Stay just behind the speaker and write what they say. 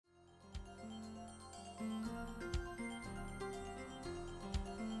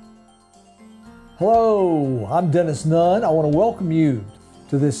Hello, I'm Dennis Nunn. I want to welcome you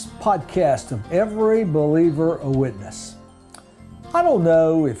to this podcast of Every Believer a Witness. I don't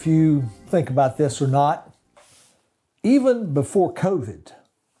know if you think about this or not. Even before COVID,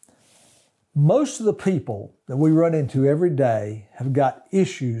 most of the people that we run into every day have got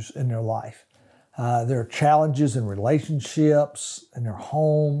issues in their life. There are challenges in relationships, in their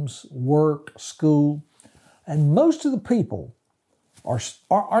homes, work, school, and most of the people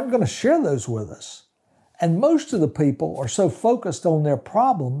aren't going to share those with us. And most of the people are so focused on their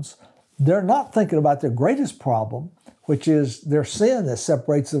problems, they're not thinking about their greatest problem, which is their sin that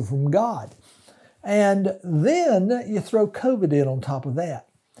separates them from God. And then you throw COVID in on top of that.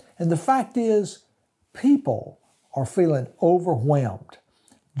 And the fact is, people are feeling overwhelmed.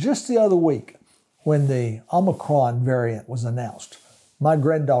 Just the other week, when the Omicron variant was announced, my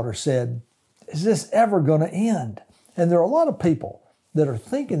granddaughter said, "Is this ever going to end?" And there are a lot of people that are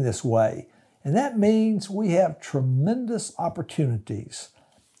thinking this way, and that means we have tremendous opportunities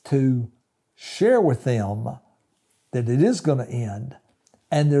to share with them that it is going to end,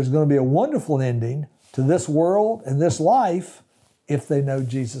 and there's going to be a wonderful ending to this world and this life if they know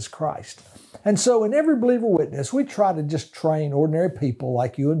Jesus Christ. And so in Every Believer Witness, we try to just train ordinary people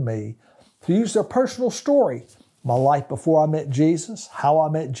like you and me to use their personal story. My life before I met Jesus, how I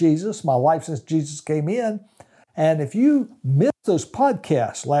met Jesus, my life since Jesus came in. And if you missed those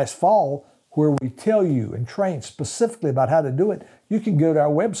podcasts last fall where we tell you and train specifically about how to do it, you can go to our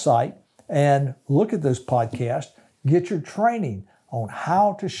website and look at those podcasts, get your training on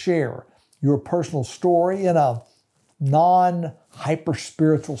how to share your personal story in a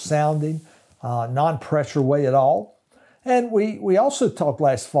non-hyper-spiritual sounding, non-pressure way at all. And we also talked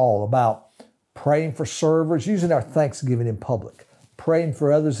last fall about praying for servers, using our Thanksgiving in public, praying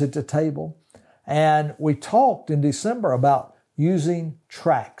for others at the table. And we talked in December about using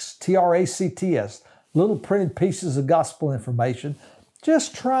tracts, TRACTS, little printed pieces of gospel information,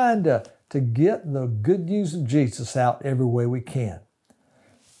 just trying to get the good news of Jesus out every way we can.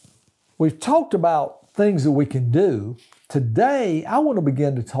 We've talked about things that we can do. Today, I want to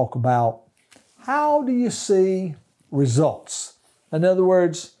begin to talk about how do you see results? In other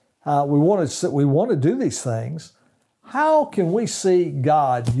words, we want to do these things. How can we see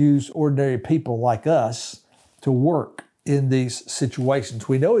God use ordinary people like us to work in these situations?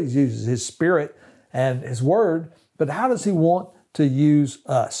 We know He uses His Spirit and His Word, but how does He want to use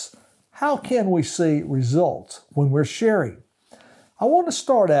us? How can we see results when we're sharing? I want to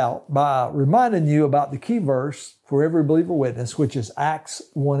start out by reminding you about the key verse for Every Believer Witness, which is Acts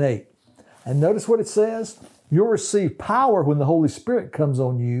 1:8. And notice what it says. You'll receive power when the Holy Spirit comes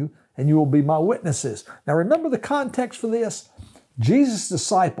on you, and you will be my witnesses. Now remember the context for this. Jesus'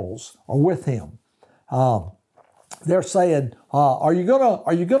 disciples are with Him. They're saying, are you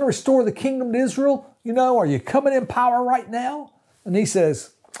gonna restore the kingdom to Israel? Are you coming in power right now? And He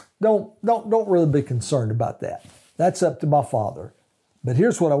says, don't really be concerned about that. That's up to my Father. But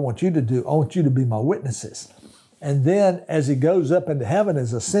here's what I want you to do. I want you to be my witnesses. And then as He goes up into heaven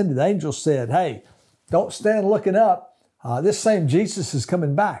as ascended angel said, hey, don't stand looking up. This same Jesus is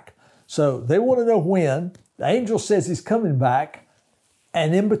coming back. So they want to know when. The angel says He's coming back.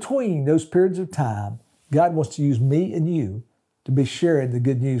 And in between those periods of time, God wants to use me and you to be sharing the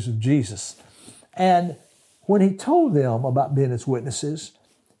good news of Jesus. And when He told them about being His witnesses,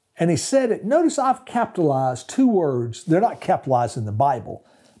 and He said it, notice I've capitalized two words. They're not capitalized in the Bible,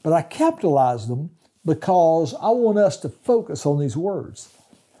 but I capitalized them because I want us to focus on these words.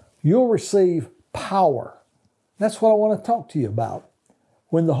 You'll receive power. That's what I want to talk to you about.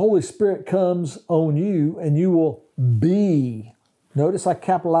 When the Holy Spirit comes on you and you will be, notice I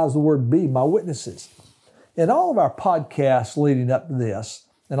capitalized the word be, my witnesses. In all of our podcasts leading up to this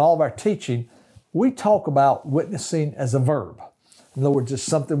and all of our teaching, we talk about witnessing as a verb. In other words, it's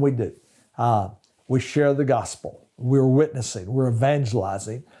something we do. We share the gospel. We're witnessing. We're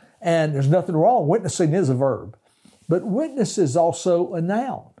evangelizing. And there's nothing wrong. Witnessing is a verb. But witness is also a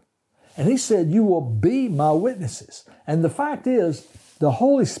noun. And He said, you will be my witnesses. And the fact is, the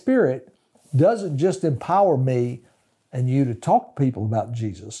Holy Spirit doesn't just empower me and you to talk to people about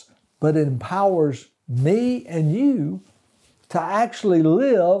Jesus, but it empowers me and you to actually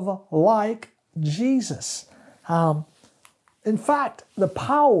live like Jesus. In fact, the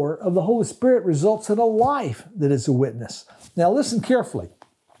power of the Holy Spirit results in a life that is a witness. Now listen carefully.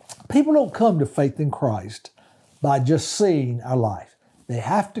 People don't come to faith in Christ by just seeing our life. They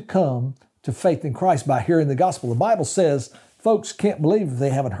have to come to faith in Christ by hearing the gospel. The Bible says folks can't believe if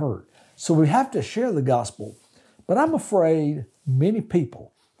they haven't heard. So we have to share the gospel. But I'm afraid many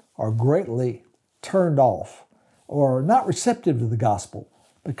people are greatly turned off or not receptive to the gospel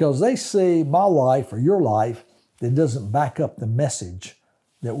because they see my life or your life that doesn't back up the message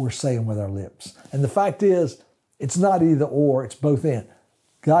that we're saying with our lips. And the fact is, it's not either or, it's both and.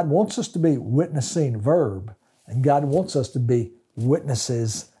 God wants us to be witnessing verb, and God wants us to be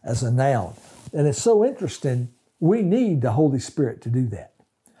witnesses as a noun. And it's so interesting, we need the Holy Spirit to do that.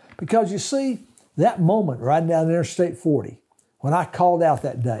 Because you see, that moment riding down Interstate 40, when I called out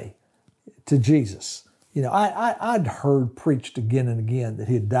that day to Jesus, I'd heard preached again and again that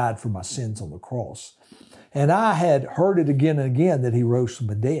he had died for my sins on the cross. And I had heard it again and again that he rose from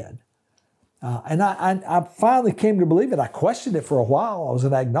the dead. And I finally came to believe it. I questioned it for a while. I was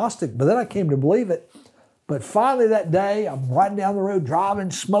an agnostic, but then I came to believe it. But finally that day, I'm riding down the road, driving,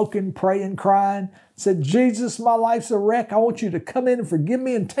 smoking, praying, crying. Said, Jesus, my life's a wreck. I want you to come in and forgive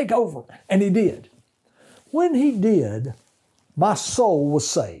me and take over. And he did. When he did, my soul was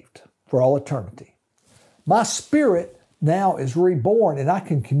saved for all eternity. My spirit now is reborn and I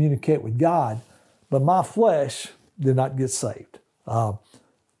can communicate with God, but my flesh did not get saved.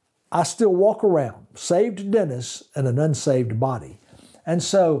 I still walk around, saved Dennis in an unsaved body. And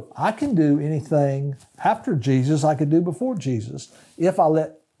so I can do anything after Jesus I could do before Jesus if I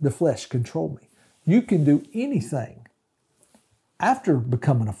let the flesh control me. You can do anything after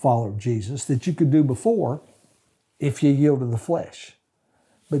becoming a follower of Jesus that you could do before if you yield to the flesh.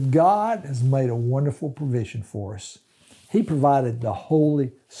 But God has made a wonderful provision for us. He provided the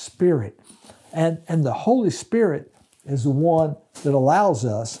Holy Spirit. And the Holy Spirit is the one that allows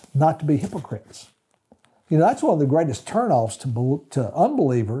us not to be hypocrites. That's one of the greatest turnoffs to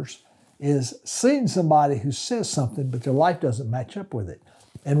unbelievers is seeing somebody who says something, but their life doesn't match up with it.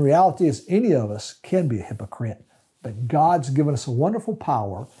 And reality is any of us can be a hypocrite, but God's given us a wonderful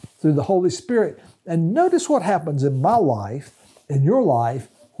power through the Holy Spirit. And notice what happens in my life, in your life,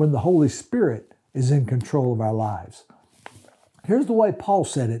 when the Holy Spirit is in control of our lives. Here's the way Paul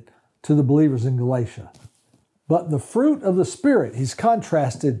said it to the believers in Galatia. But the fruit of the Spirit, he's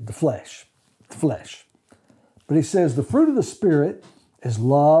contrasted the flesh. But he says the fruit of the Spirit is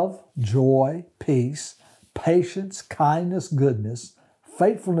love, joy, peace, patience, kindness, goodness,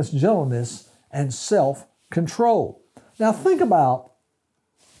 faithfulness, gentleness, and self-control. Now think about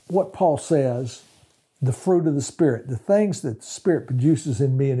what Paul says, the fruit of the Spirit, the things that the Spirit produces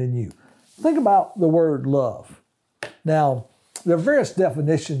in me and in you. Think about the word love. Now, there are various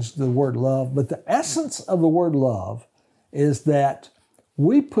definitions to the word love, but the essence of the word love is that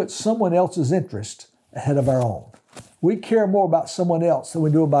we put someone else's interest ahead of our own. We care more about someone else than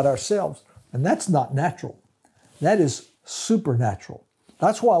we do about ourselves, and that's not natural. That is supernatural.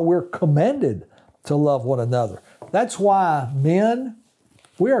 That's why we're commanded to love one another. That's why men,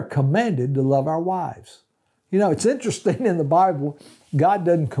 we are commanded to love our wives. It's interesting in the Bible, God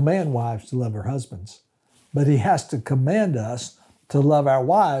doesn't command wives to love their husbands, but he has to command us to love our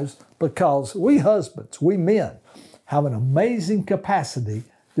wives because we husbands, we men, have an amazing capacity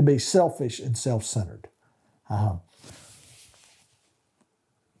to be selfish and self-centered. My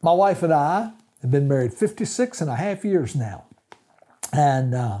wife and I have been married 56 and a half years now.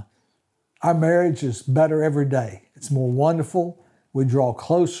 And our marriage is better every day. It's more wonderful. We draw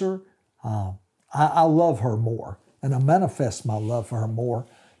closer. I love her more, and I manifest my love for her more.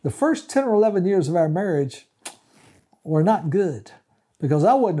 The first 10 or 11 years of our marriage were not good because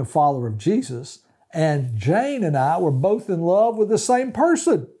I wasn't a follower of Jesus, and Jane and I were both in love with the same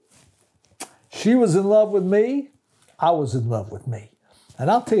person. She was in love with me. I was in love with me.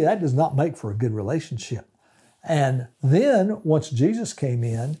 And I'll tell you, that does not make for a good relationship. And then once Jesus came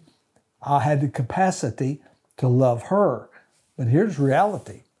in, I had the capacity to love her. But here's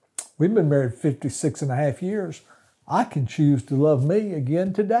reality. We've been married 56 and a half years. I can choose to love me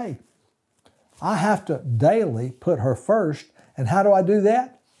again today. I have to daily put her first. And how do I do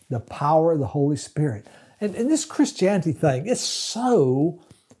that? The power of the Holy Spirit. And this Christianity thing, it's so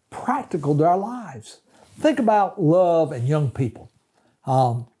practical to our lives. Think about love and young people.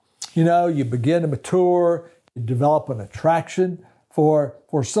 You begin to mature, you develop an attraction for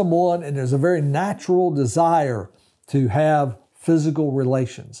someone, and there's a very natural desire to have physical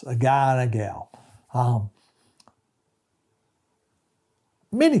relations, a guy and a gal.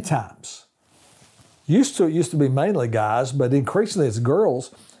 Many times, it used to be mainly guys, but increasingly it's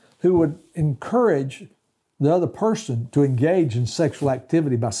girls who would encourage the other person to engage in sexual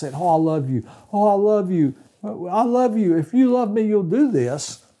activity by saying, "Oh, I love you. Oh, I love you. I love you. If you love me, you'll do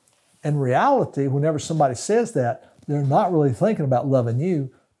this." In reality, whenever somebody says that, they're not really thinking about loving you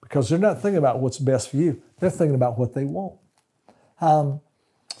because they're not thinking about what's best for you. They're thinking about what they want.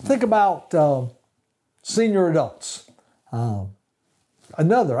 Think about senior adults. I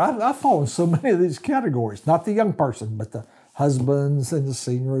fall in so many of these categories, not the young person, but the husbands and the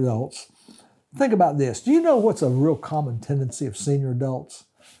senior adults. Think about this. Do you know what's a real common tendency of senior adults?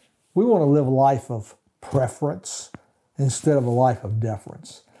 We want to live a life of preference instead of a life of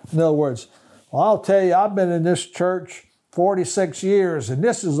deference. In other words, well, I'll tell you, I've been in this church 46 years, and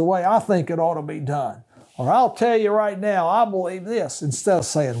this is the way I think it ought to be done. Or I'll tell you right now, I believe this, instead of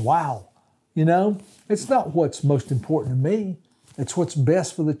saying, wow. It's not what's most important to me. It's what's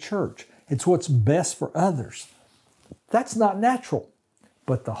best for the church. It's what's best for others. That's not natural.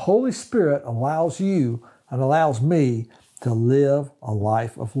 But the Holy Spirit allows you and allows me to live a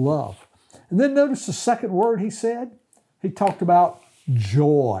life of love. And then notice the second word he said. He talked about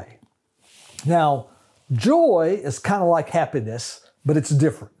joy. Now, joy is kind of like happiness, but it's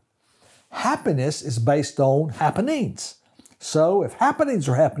different. Happiness is based on happenings. So if happenings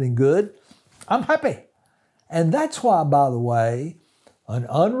are happening good, I'm happy. And that's why, by the way, an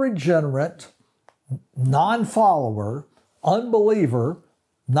unregenerate, non-follower, unbeliever,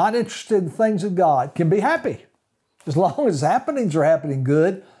 not interested in things of God can be happy. As long as happenings are happening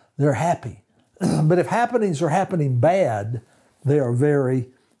good, they're happy. But if happenings are happening bad, they are very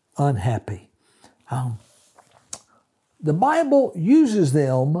unhappy. The Bible uses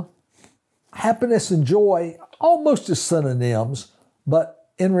them, happiness and joy, almost as synonyms, but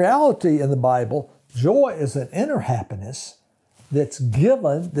in reality in the Bible, joy is an inner happiness that's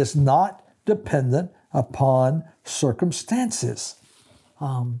given, that's not dependent upon circumstances.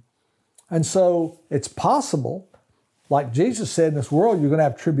 And so it's possible, like Jesus said, in this world you're going to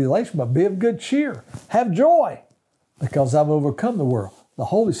have tribulation, but be of good cheer. Have joy, because I've overcome the world. The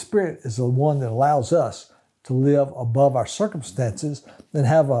Holy Spirit is the one that allows us to live above our circumstances and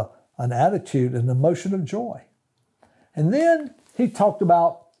have an attitude, an emotion of joy. And then he talked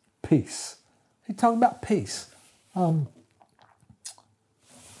about peace. He talked about peace. The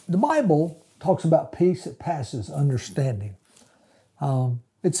Bible talks about peace that passes understanding.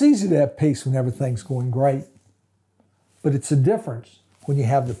 It's easy to have peace when everything's going great, but it's a difference when you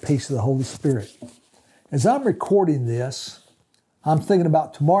have the peace of the Holy Spirit. As I'm recording this, I'm thinking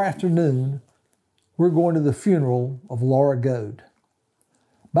about tomorrow afternoon, we're going to the funeral of Laura Goad.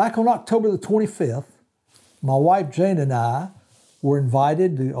 Back on October the 25th, my wife Jane and I were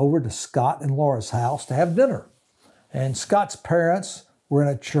invited over to Scott and Laura's house to have dinner. And Scott's parents were in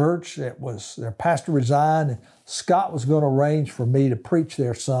a church that was, their pastor resigned, and Scott was going to arrange for me to preach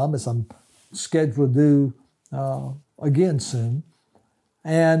there some, as I'm scheduled to do again soon.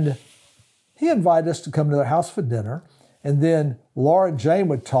 And he invited us to come to their house for dinner. And then Laura and Jane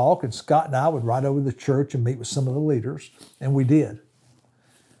would talk, and Scott and I would ride over to the church and meet with some of the leaders, and we did.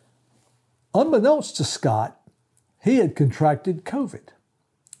 Unbeknownst to Scott, he had contracted COVID.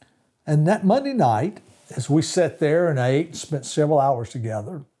 And that Monday night, as we sat there and ate and spent several hours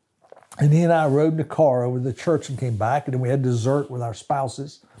together, and he and I rode in the car over to the church and came back, and then we had dessert with our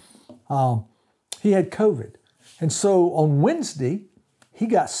spouses, he had COVID. And so on Wednesday, he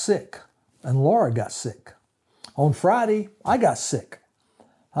got sick, and Laura got sick. On Friday, I got sick.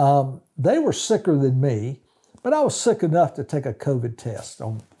 They were sicker than me, but I was sick enough to take a COVID test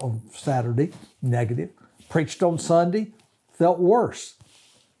on Saturday, negative. Preached on Sunday, felt worse.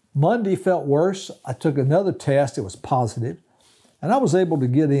 Monday felt worse. I took another test, it was positive, and I was able to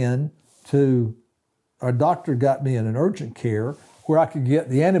get in to, our doctor got me in an urgent care where I could get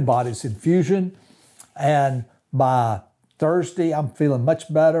the antibodies infusion, and by Thursday I'm feeling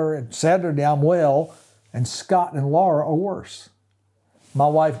much better, and Saturday I'm well, and Scott and Laura are worse. My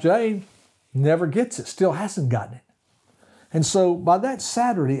wife Jane never gets it, still hasn't gotten it. And so by that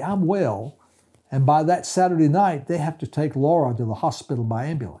Saturday I'm well, and by that Saturday night, they have to take Laura to the hospital by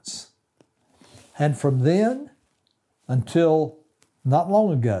ambulance. And from then until not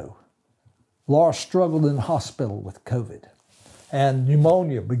long ago, Laura struggled in the hospital with COVID. And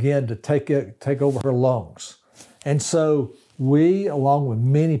pneumonia began to take over her lungs. And so we, along with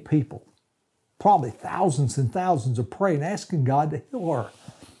many people, probably thousands and thousands, are praying, asking God to heal her.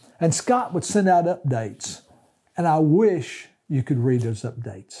 And Scott would send out updates. And I wish you could read those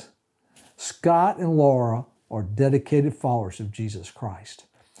updates. Scott and Laura are dedicated followers of Jesus Christ.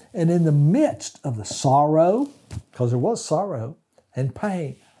 And in the midst of the sorrow, because there was sorrow and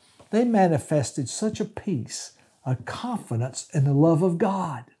pain, they manifested such a peace, a confidence in the love of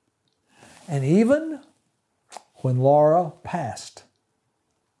God. And even when Laura passed,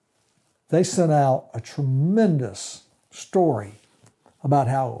 they sent out a tremendous story about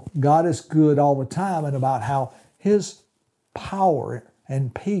how God is good all the time and about how His power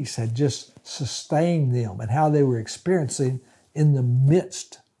and peace had just sustained them and how they were experiencing in the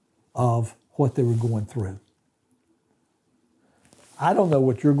midst of what they were going through. I don't know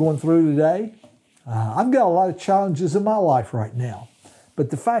what you're going through today. I've got a lot of challenges in my life right now. But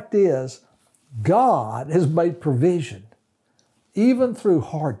the fact is, God has made provision, even through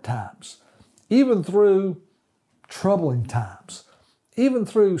hard times, even through troubling times, even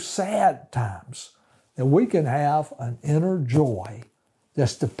through sad times, that we can have an inner joy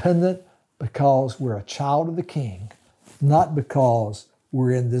that's dependent because we're a child of the King, not because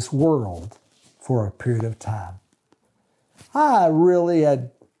we're in this world for a period of time. I really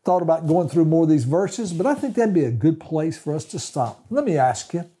had thought about going through more of these verses, but I think that'd be a good place for us to stop. Let me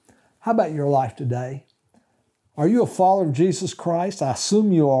ask you, how about your life today? Are you a follower of Jesus Christ? I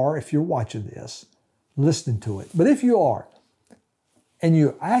assume you are if you're watching this, listening to it. But if you are, and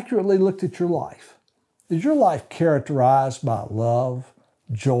you accurately looked at your life, is your life characterized by love,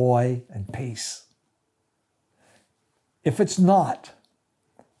 joy, and peace? If it's not,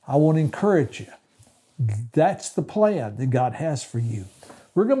 I want to encourage you. That's the plan that God has for you.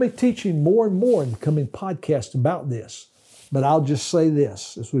 We're going to be teaching more and more in the coming podcast about this. But I'll just say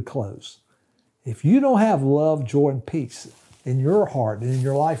this as we close. If you don't have love, joy, and peace in your heart and in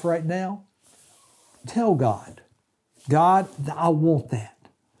your life right now, tell God, God, I want that.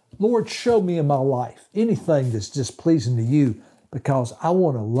 Lord, show me in my life anything that's displeasing to you, because I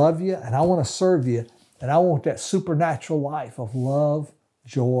want to love you and I want to serve you, and I want that supernatural life of love,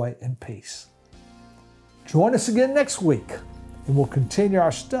 joy, and peace. Join us again next week, and we'll continue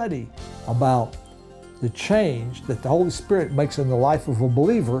our study about the change that the Holy Spirit makes in the life of a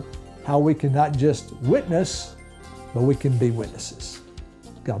believer, how we can not just witness, but we can be witnesses.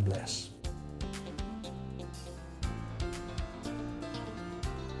 God bless.